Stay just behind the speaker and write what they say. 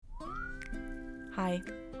Hi,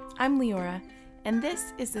 I'm Leora, and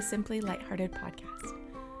this is the Simply Lighthearted podcast.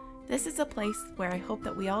 This is a place where I hope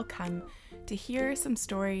that we all come to hear some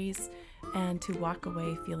stories and to walk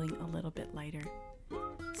away feeling a little bit lighter.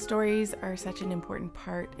 Stories are such an important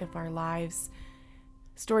part of our lives.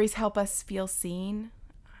 Stories help us feel seen.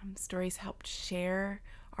 Stories help share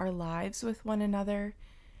our lives with one another,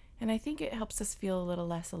 and I think it helps us feel a little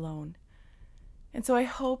less alone. And so I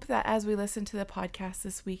hope that as we listen to the podcast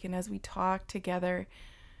this week and as we talk together,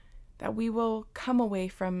 that we will come away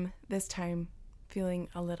from this time feeling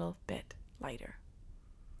a little bit lighter.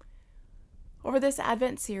 Over this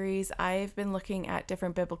Advent series, I've been looking at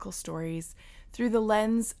different biblical stories through the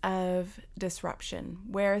lens of disruption,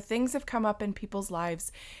 where things have come up in people's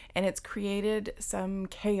lives and it's created some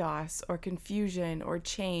chaos or confusion or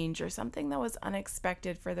change or something that was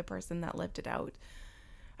unexpected for the person that lived it out.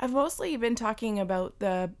 I've mostly been talking about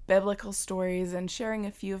the biblical stories and sharing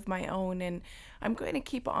a few of my own, and I'm going to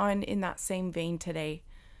keep on in that same vein today.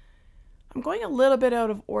 I'm going a little bit out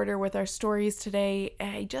of order with our stories today.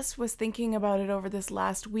 I just was thinking about it over this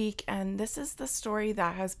last week, and this is the story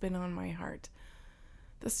that has been on my heart.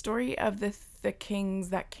 The story of the kings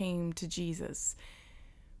that came to Jesus.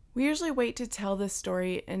 We usually wait to tell this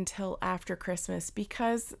story until after Christmas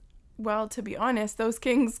because, well, to be honest, those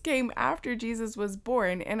kings came after Jesus was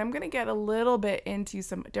born, and I'm going to get a little bit into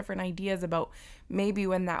some different ideas about maybe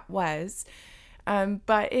when that was.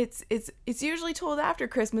 But it's usually told after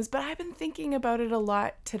Christmas, but I've been thinking about it a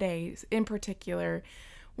lot today, in particular,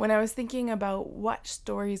 when I was thinking about what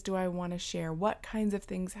stories do I want to share, what kinds of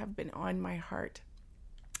things have been on my heart.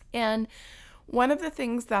 And one of the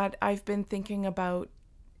things that I've been thinking about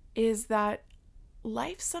is that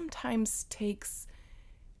life sometimes takes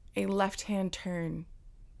a left-hand turn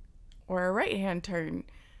or a right-hand turn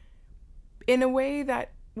in a way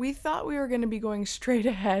that we thought we were going to be going straight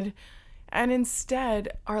ahead, and instead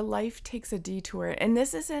our life takes a detour. And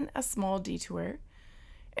this isn't a small detour,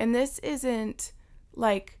 and this isn't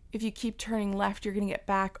like if you keep turning left you're going to get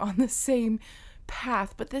back on the same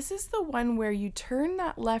path, but this is the one where you turn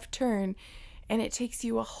that left turn and it takes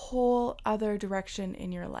you a whole other direction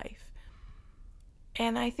in your life.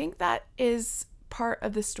 And I think that is part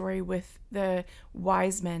of the story with the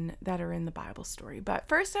wise men that are in the Bible story. But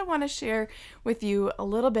first, I want to share with you a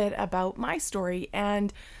little bit about my story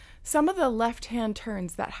and some of the left-hand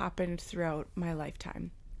turns that happened throughout my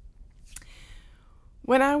lifetime.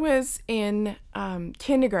 When I was in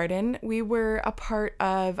kindergarten, I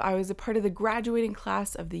was a part of the graduating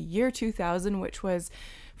class of the year 2000, which was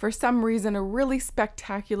for some reason a really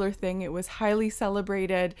spectacular thing. It was highly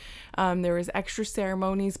celebrated. There was extra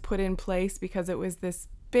ceremonies put in place because it was this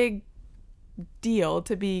big deal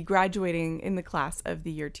to be graduating in the class of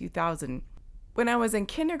the year 2000. When I was in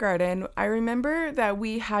kindergarten, I remember that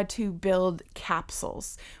we had to build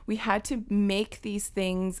capsules. We had to make these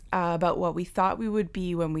things about what we thought we would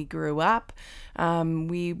be when we grew up.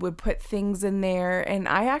 We would put things in there, and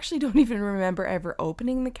I actually don't even remember ever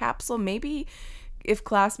opening the capsule. Maybe if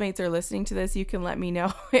classmates are listening to this, you can let me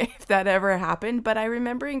know if that ever happened. But I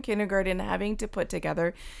remember in kindergarten having to put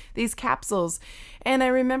together these capsules. And I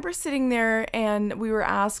remember sitting there and we were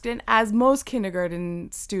asked, and as most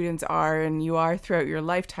kindergarten students are, and you are throughout your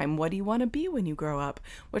lifetime, what do you want to be when you grow up?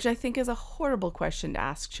 Which I think is a horrible question to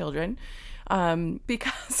ask children.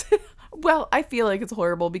 Because well, I feel like it's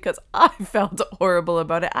horrible because I felt horrible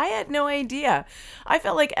about it. I had no idea. I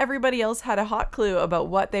felt like everybody else had a hot clue about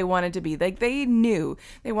what they wanted to be. Like they knew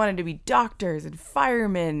they wanted to be doctors and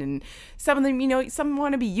firemen, and some of them, some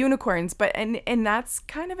want to be unicorns, but and that's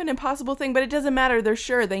kind of an impossible thing, but it doesn't matter. They're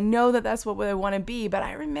sure. They know that that's what they want to be. But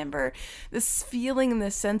I remember this feeling and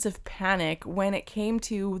this sense of panic when it came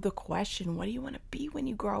to the question, what do you want to be when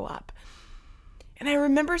you grow up? And I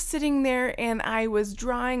remember sitting there and I was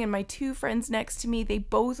drawing, and my two friends next to me, they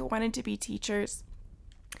both wanted to be teachers.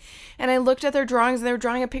 And I looked at their drawings and they were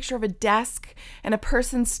drawing a picture of a desk and a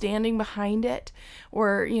person standing behind it,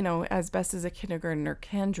 or, as best as a kindergartner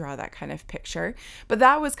can draw that kind of picture. But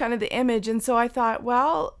that was kind of the image. And so I thought,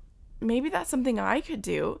 well, maybe that's something I could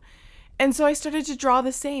do. And so I started to draw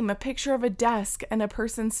the same, a picture of a desk and a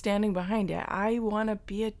person standing behind it. I want to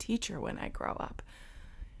be a teacher when I grow up.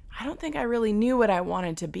 I don't think I really knew what I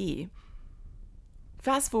wanted to be.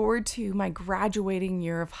 Fast forward to my graduating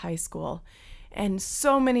year of high school, and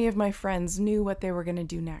so many of my friends knew what they were going to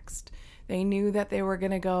do next. They knew that they were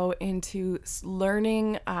going to go into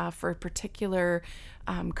learning for particular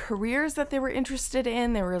careers that they were interested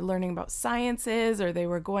in. They were learning about sciences, or they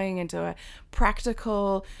were going into a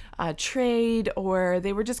practical trade, or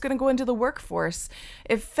they were just going to go into the workforce.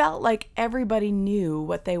 It felt like everybody knew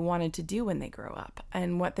what they wanted to do when they grew up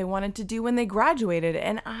and what they wanted to do when they graduated.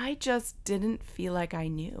 And I just didn't feel like I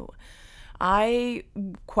knew. I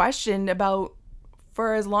questioned about,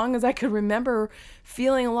 for as long as I could remember,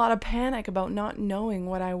 feeling a lot of panic about not knowing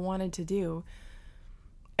what I wanted to do.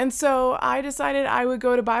 And so I decided I would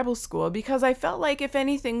go to Bible school, because I felt like if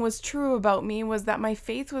anything was true about me was that my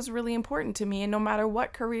faith was really important to me. And no matter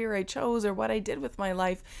what career I chose or what I did with my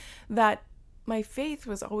life, that my faith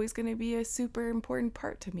was always going to be a super important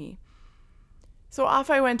part to me. So off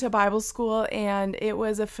I went to Bible school, and it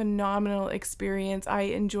was a phenomenal experience. I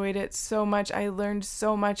enjoyed it so much. I learned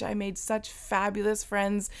so much. I made such fabulous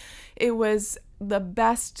friends. It was the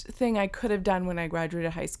best thing I could have done when I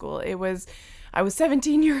graduated high school. I was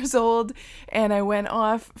 17 years old, and I went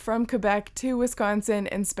off from Quebec to Wisconsin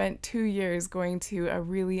and spent 2 years going to a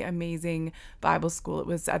really amazing Bible school. It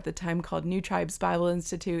was at the time called New Tribes Bible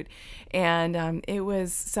Institute, and it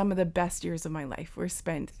was some of the best years of my life were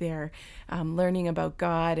spent there, learning about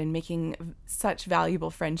God and making such valuable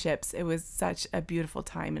friendships. It was such a beautiful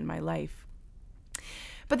time in my life.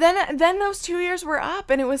 But then those 2 years were up,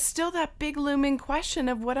 and it was still that big looming question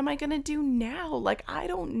of, what am I going to do now? Like, I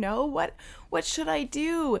don't know. What should I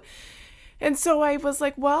do? And so I was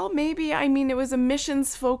like, well, maybe, it was a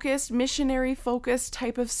missionary-focused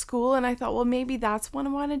type of school. And I thought, well, maybe that's what I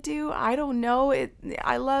want to do. I don't know.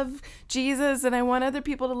 I love Jesus, and I want other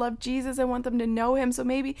people to love Jesus. I want them to know him. So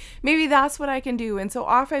maybe that's what I can do. And so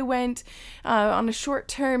off I went on a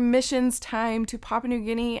short-term missions time to Papua New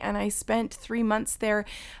Guinea. And I spent 3 months there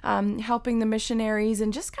helping the missionaries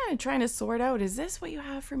and just kind of trying to sort out, is this what you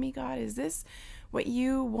have for me, God? Is this what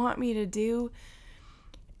you want me to do?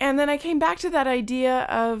 And then I came back to that idea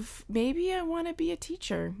of, maybe I want to be a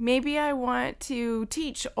teacher. Maybe I want to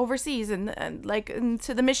teach overseas and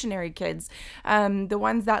to the missionary kids, the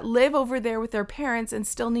ones that live over there with their parents and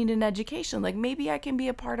still need an education. Like, maybe I can be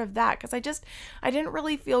a part of that, because I didn't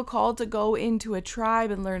really feel called to go into a tribe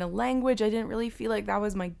and learn a language. I didn't really feel like that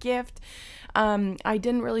was my gift. I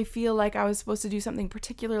didn't really feel like I was supposed to do something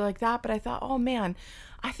particular like that, but I thought, oh man,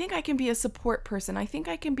 I think I can be a support person. I think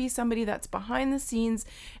I can be somebody that's behind the scenes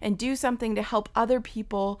and do something to help other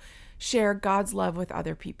people share God's love with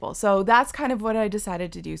other people. So that's kind of what I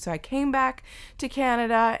decided to do. So I came back to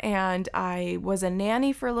Canada, and I was a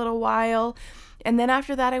nanny for a little while. And then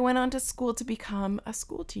after that, I went on to school to become a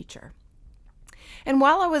school teacher. And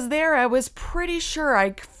while I was there, I was pretty sure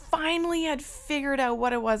I finally had figured out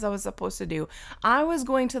what it was I was supposed to do. I was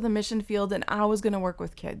going to the mission field, and I was going to work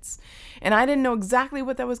with kids. And I didn't know exactly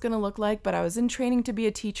what that was going to look like, but I was in training to be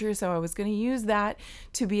a teacher, so I was going to use that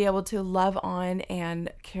to be able to love on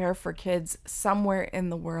and care for kids somewhere in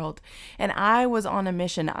the world. And I was on a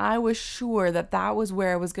mission. I was sure that that was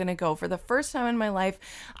where I was going to go. For the first time in my life,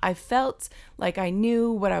 I felt like I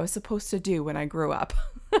knew what I was supposed to do when I grew up.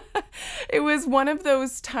 It was one of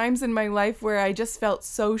those times in my life where I just felt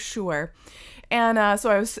so sure. And so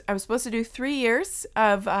I was supposed to do 3 years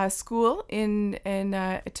of school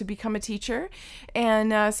to become a teacher.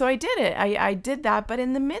 And so I did it. I did that. But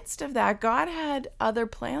in the midst of that, God had other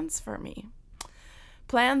plans for me.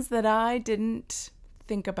 Plans that I didn't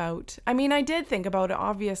think about. I did think about it,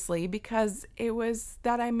 obviously, because it was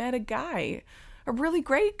that I met a guy, a really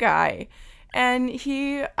great guy. And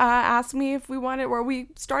he asked me if we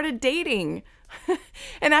started dating.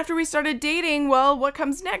 And after we started dating, well, what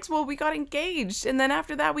comes next? Well, we got engaged. And then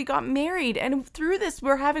after that, we got married. And through this,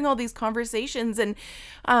 we're having all these conversations. And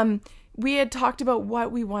we had talked about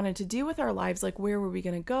what we wanted to do with our lives. Like, where were we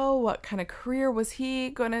going to go? What kind of career was he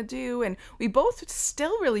going to do? And we both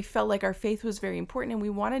still really felt like our faith was very important. And we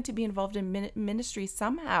wanted to be involved in ministry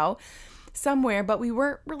somehow, somewhere. But we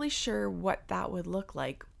weren't really sure what that would look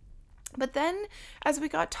like. But then as we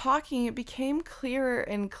got talking, it became clearer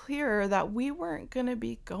and clearer that we weren't going to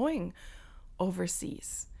be going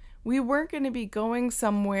overseas. We weren't going to be going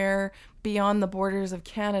somewhere beyond the borders of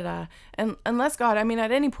Canada. And unless God,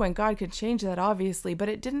 at any point, God could change that, obviously, but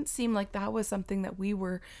it didn't seem like that was something that we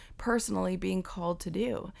were personally being called to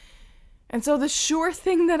do. And so the sure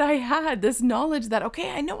thing that I had, this knowledge that,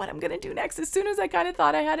 okay, I know what I'm going to do next. As soon as I kind of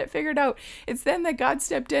thought I had it figured out, it's then that God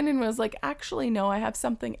stepped in and was like, actually, no, I have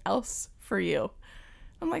something else for you.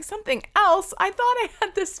 I'm like, something else? I thought I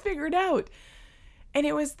had this figured out. And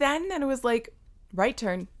it was then that it was like, right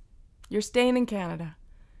turn. You're staying in Canada.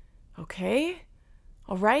 Okay.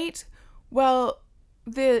 All right. Well,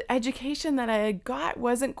 the education that I had got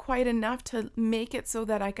wasn't quite enough to make it so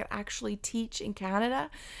that I could actually teach in Canada.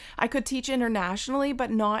 I could teach internationally, but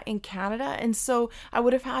not in Canada. And so I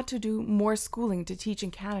would have had to do more schooling to teach in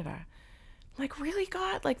Canada. Like, really,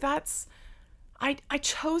 God? Like, I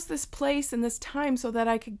chose this place and this time so that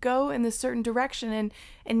I could go in this certain direction.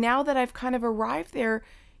 And now that I've kind of arrived there,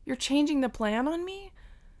 you're changing the plan on me?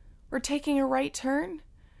 We're taking a right turn?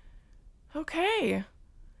 Okay.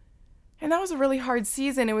 And that was a really hard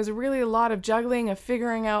season. It was really a lot of juggling, of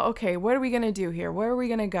figuring out, okay, what are we going to do here? Where are we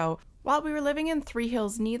going to go? While we were living in Three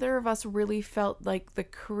Hills, neither of us really felt like the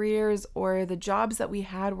careers or the jobs that we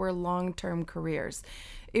had were long-term careers.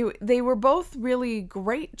 They were both really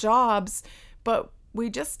great jobs, but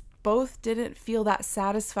we just both didn't feel that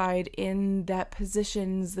satisfied in that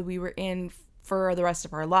positions that we were in for the rest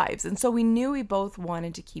of our lives. And so we knew we both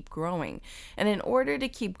wanted to keep growing. And in order to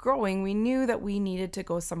keep growing, we knew that we needed to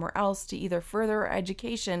go somewhere else to either further our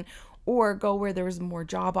education or go where there was more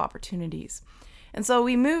job opportunities. And so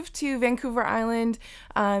we moved to Vancouver Island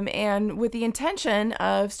and with the intention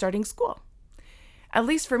of starting school. At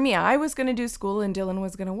least for me, I was going to do school and Dylan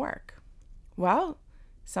was going to work. Well,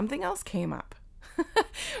 something else came up.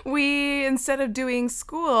 Instead of doing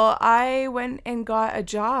school, I went and got a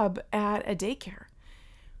job at a daycare.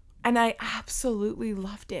 And I absolutely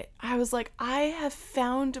loved it. I was like, I have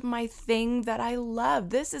found my thing that I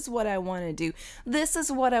love. This is what I want to do. This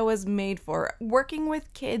is what I was made for. Working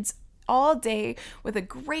with kids all day with a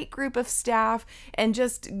great group of staff and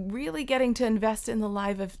just really getting to invest in the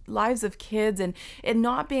lives of kids. And it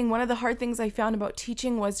not being one of the hard things I found about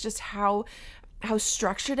teaching was just how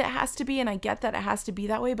structured it has to be. And I get that it has to be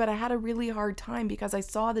that way, but I had a really hard time because I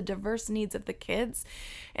saw the diverse needs of the kids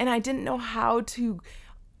and I didn't know how to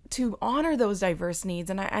honor those diverse needs.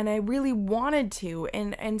 And I really wanted to.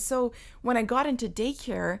 And so when I got into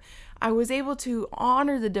daycare, I was able to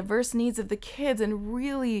honor the diverse needs of the kids and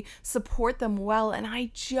really support them well. And I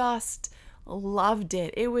just loved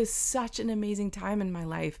it. It was such an amazing time in my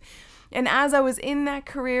life. And as I was in that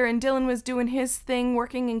career and Dylan was doing his thing,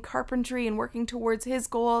 working in carpentry and working towards his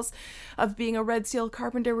goals of being a Red Seal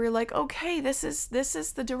carpenter, we were like, okay, this is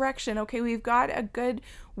the direction. Okay, we've got a good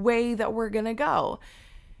way that we're going to go.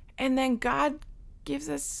 And then God gives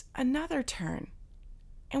us another turn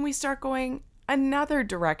and we start going another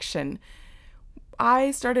direction.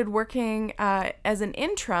 I started working as an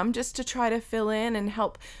interim just to try to fill in and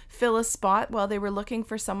help fill a spot while they were looking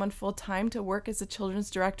for someone full-time to work as a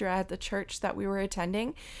children's director at the church that we were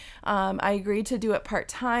attending. I agreed to do it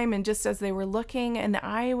part-time and just as they were looking, and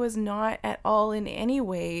I was not at all in any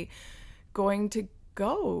way going to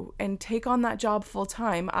go and take on that job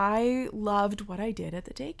full-time. I loved what I did at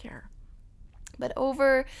the daycare. But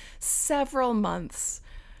over several months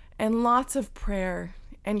and lots of prayer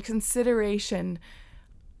and consideration,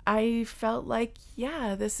 I felt like,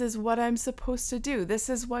 yeah, this is what I'm supposed to do. This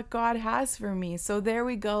is what God has for me. So there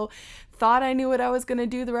we go. Thought I knew what I was going to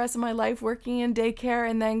do the rest of my life working in daycare.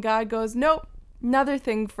 And then God goes, nope, another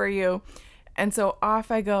thing for you. And so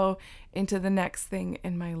off I go into the next thing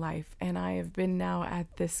in my life. And I have been now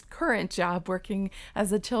at this current job working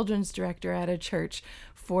as a children's director at a church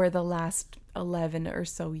for the last 11 or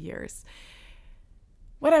so years.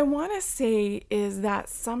 What I want to say is that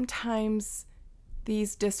sometimes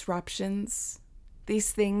these disruptions,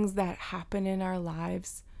 these things that happen in our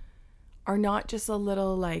lives are not just a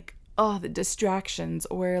little like, oh, the distractions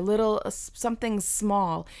or a little something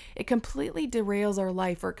small. It completely derails our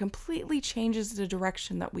life or completely changes the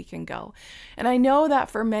direction that we can go. And I know that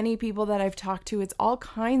for many people that I've talked to, it's all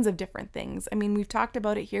kinds of different things. I mean, we've talked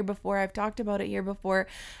about it here before. I've talked about it here before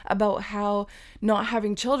about how not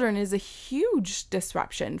having children is a huge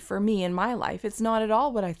disruption for me in my life. It's not at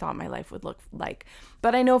all what I thought my life would look like.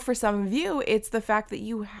 But I know for some of you, it's the fact that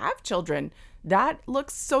you have children. That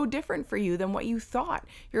looks so different for you than what you thought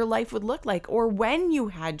your life would look like, or when you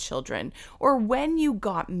had children, or when you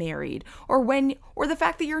got married, or the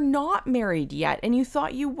fact that you're not married yet and you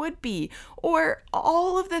thought you would be, or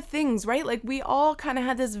all of the things, right? Like we all kind of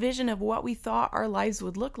had this vision of what we thought our lives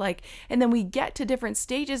would look like. And then we get to different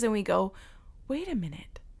stages and we go, wait a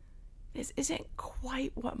minute. This isn't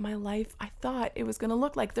quite what my life I thought it was going to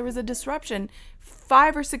look like. There was a disruption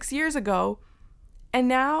 5 or 6 years ago, and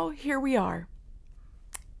now here we are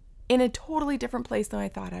in a totally different place than I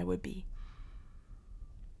thought I would be.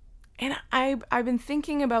 And I've been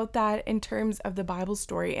thinking about that in terms of the Bible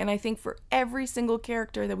story. And I think for every single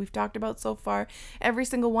character that we've talked about so far, every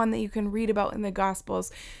single one that you can read about in the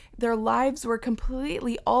Gospels, their lives were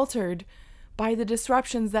completely altered by the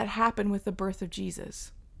disruptions that happened with the birth of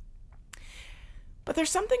Jesus. But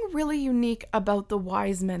there's something really unique about the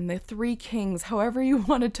wise men, the three kings, however you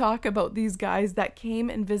want to talk about these guys that came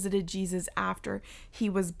and visited Jesus after he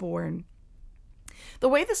was born. The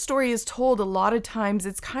way the story is told, a lot of times,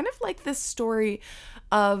 it's kind of like this story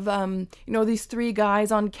of, these three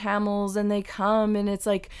guys on camels, and they come and it's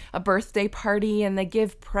like a birthday party, and they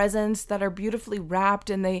give presents that are beautifully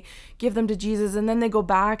wrapped, and they give them to Jesus, and then they go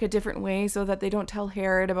back a different way so that they don't tell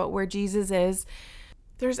Herod about where Jesus is.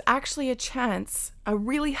 There's actually a chance, a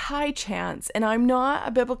really high chance, and I'm not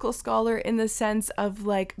a biblical scholar in the sense of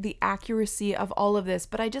like the accuracy of all of this,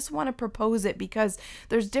 but I just want to propose it because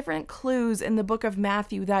there's different clues in the book of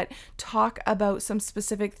Matthew that talk about some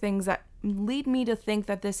specific things that lead me to think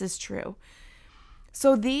that this is true.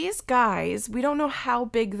 So these guys, we don't know how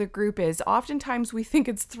big the group is. Oftentimes we think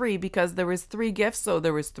it's 3 because there was 3 gifts, so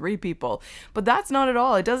there was 3 people. But that's not at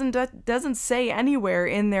all. It doesn't say anywhere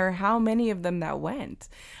in there how many of them that went.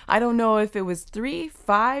 I don't know if it was 3,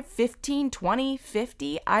 5, 15, 20,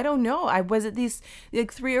 50. I don't know. Was it these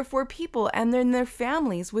like 3 or 4 people and then their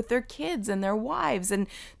families with their kids and their wives? And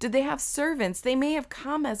did they have servants? They may have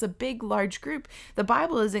come as a big, large group. The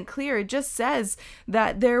Bible isn't clear. It just says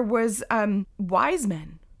that there was wise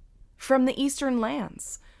men from the eastern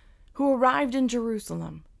lands who arrived in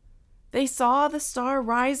Jerusalem. They saw the star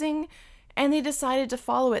rising and they decided to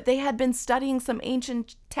follow it. They had been studying some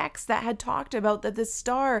ancient texts that had talked about that the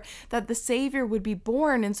star, that the Savior would be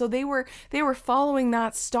born, and so they were following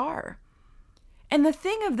that star. And the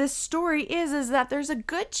thing of this story is that there's a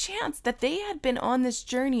good chance that they had been on this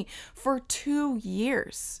journey for 2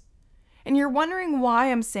 years. And you're wondering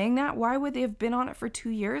why I'm saying that? Why would they have been on it for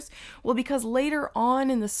 2 years? Well, because later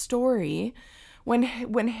on in the story, when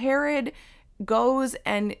Herod goes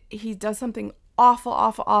and he does something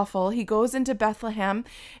awful, he goes into Bethlehem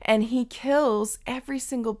and he kills every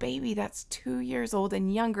single baby that's 2 years old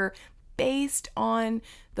and younger based on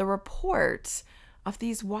the report of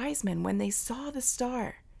these wise men. When they saw the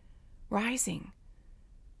star rising,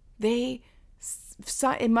 it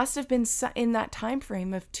must have been in that time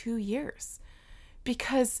frame of 2 years,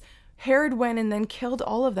 because Herod went and then killed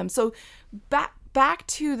all of them. So back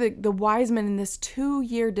to the wise men in this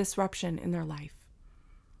 2-year disruption in their life,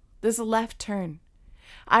 this left turn.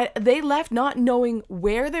 They left not knowing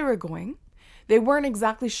where they were going. They weren't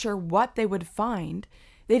exactly sure what they would find.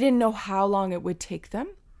 They didn't know how long it would take them.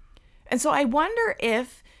 And so I wonder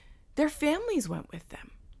if their families went with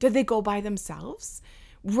them. Did they go by themselves?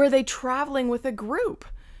 Were they traveling with a group?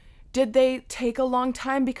 Did they take a long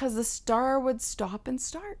time because the star would stop and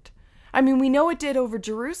start? I mean, we know it did over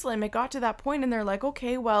Jerusalem. It got to that point and they're like,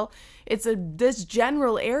 okay, well, it's this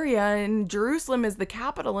general area and Jerusalem is the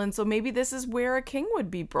capital. And so maybe this is where a king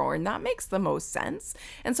would be born. That makes the most sense.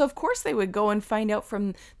 And so of course they would go and find out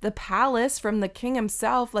from the palace, from the king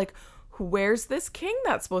himself, like, where's this king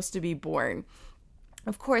that's supposed to be born?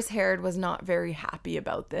 Of course, Herod was not very happy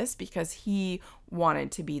about this because he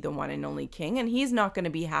wanted to be the one and only king, and he's not going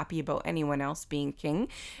to be happy about anyone else being king.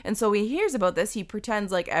 And so he hears about this, he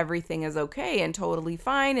pretends like everything is okay and totally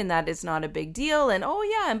fine and that it's not a big deal. And oh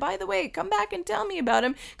yeah, and by the way, come back and tell me about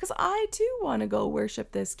him because I too want to go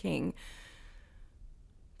worship this king.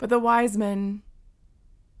 But the wise men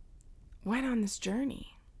went on this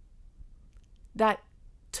journey that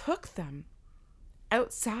took them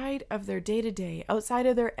outside of their day-to-day, outside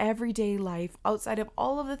of their everyday life, outside of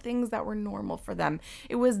all of the things that were normal for them.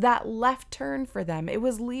 It was that left turn for them. It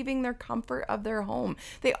was leaving their comfort of their home.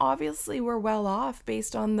 They obviously were well off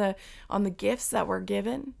based on the gifts that were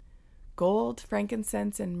given. Gold,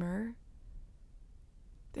 frankincense, and myrrh.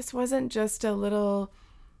 This wasn't just a little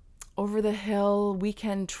over-the-hill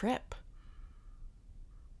weekend trip.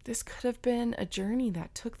 This could have been a journey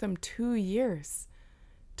that took them 2 years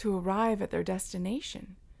to arrive at their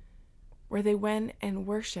destination, where they went and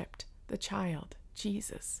worshiped the child,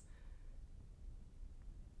 Jesus.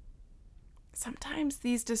 Sometimes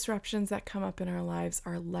these disruptions that come up in our lives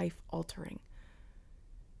are life-altering.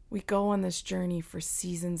 We go on this journey for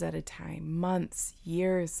seasons at a time, months,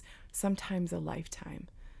 years, sometimes a lifetime.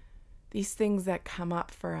 These things that come up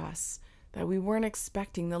for us that we weren't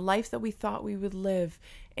expecting, the life that we thought we would live,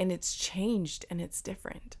 and it's changed and it's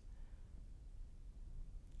different.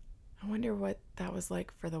 I wonder what that was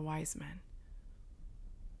like for the wise men.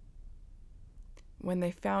 When they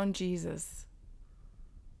found Jesus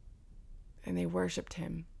and they worshiped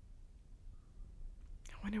him,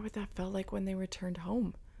 I wonder what that felt like when they returned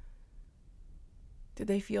home. Did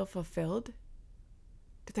they feel fulfilled?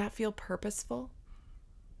 Did that feel purposeful?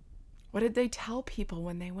 What did they tell people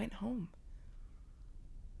when they went home?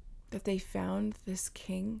 That they found this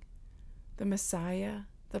king, the Messiah,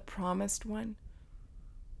 the promised one?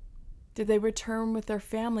 Did they return with their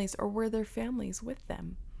families, or were their families with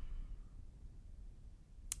them?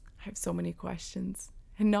 I have so many questions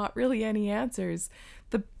and not really any answers.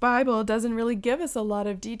 The Bible doesn't really give us a lot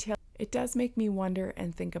of detail. It does make me wonder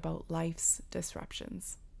and think about life's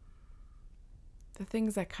disruptions. The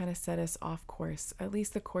things that kind of set us off course, at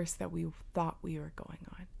least the course that we thought we were going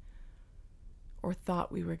on, or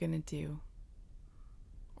thought we were going to do,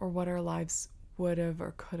 or what our lives would have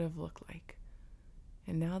or could have looked like.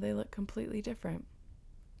 And now they look completely different.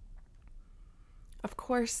 Of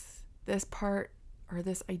course, this part, or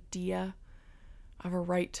this idea of a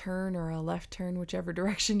right turn or a left turn, whichever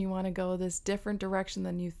direction you want to go, this different direction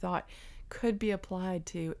than you thought, could be applied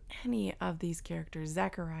to any of these characters: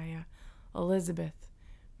 Zechariah, Elizabeth,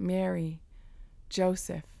 Mary,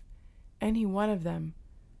 Joseph, any one of them.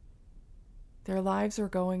 Their lives were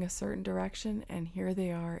going a certain direction, and here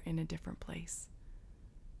they are in a different place.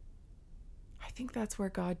 I think that's where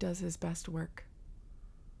God does his best work.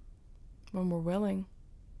 When we're willing.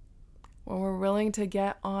 When we're willing to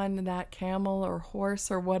get on that camel or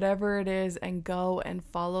horse or whatever it is and go and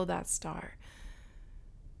follow that star.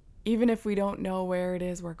 Even if we don't know where it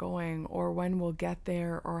is we're going, or when we'll get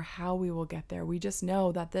there, or how we will get there, we just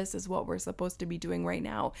know that this is what we're supposed to be doing right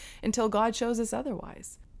now until God shows us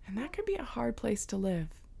otherwise. And that could be a hard place to live.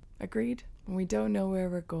 Agreed? When we don't know where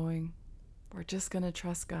we're going, we're just going to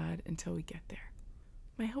trust God until we get there.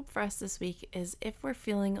 My hope for us this week is, if we're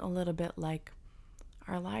feeling a little bit like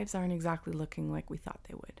our lives aren't exactly looking like we thought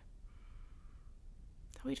they would,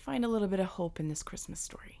 that we'd find a little bit of hope in this Christmas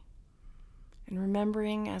story. And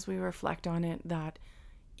remembering as we reflect on it that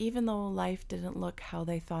even though life didn't look how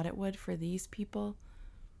they thought it would for these people,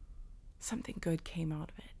 something good came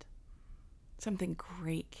out of it. Something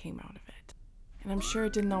great came out of it. And I'm sure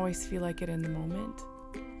it didn't always feel like it in the moment,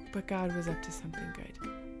 but God was up to something good.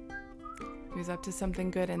 He was up to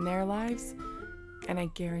something good in their lives, and I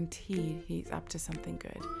guarantee he's up to something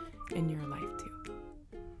good in your life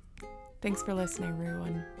too. Thanks for listening,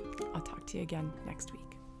 everyone. I'll talk to you again next week.